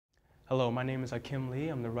Hello, my name is Akim Lee.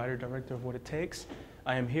 I'm the writer-director of What It Takes.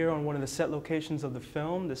 I am here on one of the set locations of the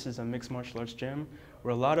film. This is a mixed martial arts gym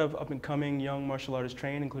where a lot of up-and-coming young martial artists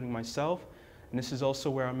train, including myself. And this is also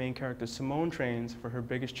where our main character, Simone, trains for her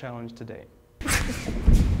biggest challenge to date.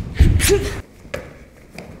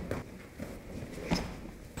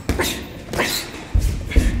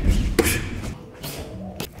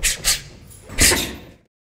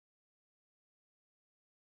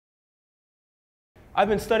 I've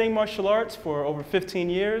been studying martial arts for over 15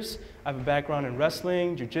 years. I have a background in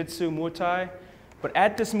wrestling, jiu-jitsu, Muay Thai. But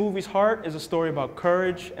at this movie's heart is a story about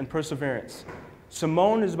courage and perseverance.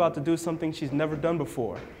 Simone is about to do something she's never done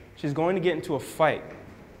before. She's going to get into a fight.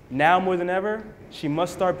 Now more than ever, she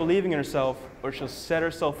must start believing in herself or she'll set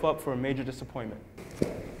herself up for a major disappointment.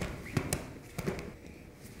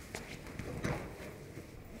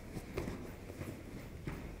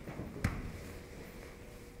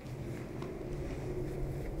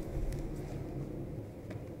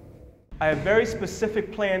 I have very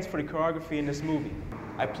specific plans for the choreography in this movie.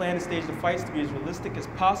 I plan to stage the fights to be as realistic as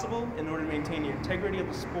possible in order to maintain the integrity of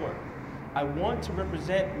the sport. I want to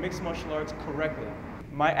represent mixed martial arts correctly.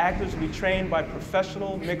 My actors will be trained by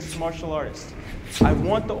professional mixed martial artists. I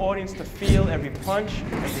want the audience to feel every punch,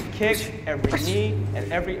 every kick, every knee,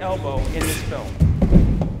 and every elbow in this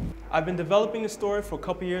film. I've been developing the story for a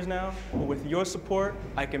couple years now, but with your support,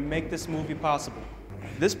 I can make this movie possible.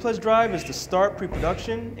 This pledge drive is to start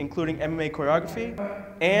pre-production, including MMA choreography,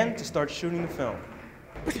 and to start shooting the film.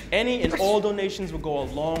 Any and all donations will go a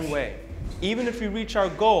long way. Even if we reach our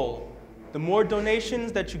goal, the more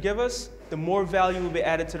donations that you give us, the more value will be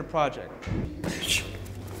added to the project.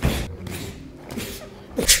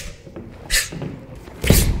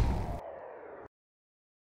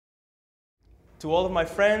 To all of my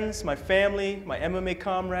friends, my family, my MMA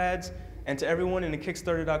comrades, and to everyone in the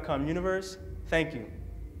Kickstarter.com universe, thank you.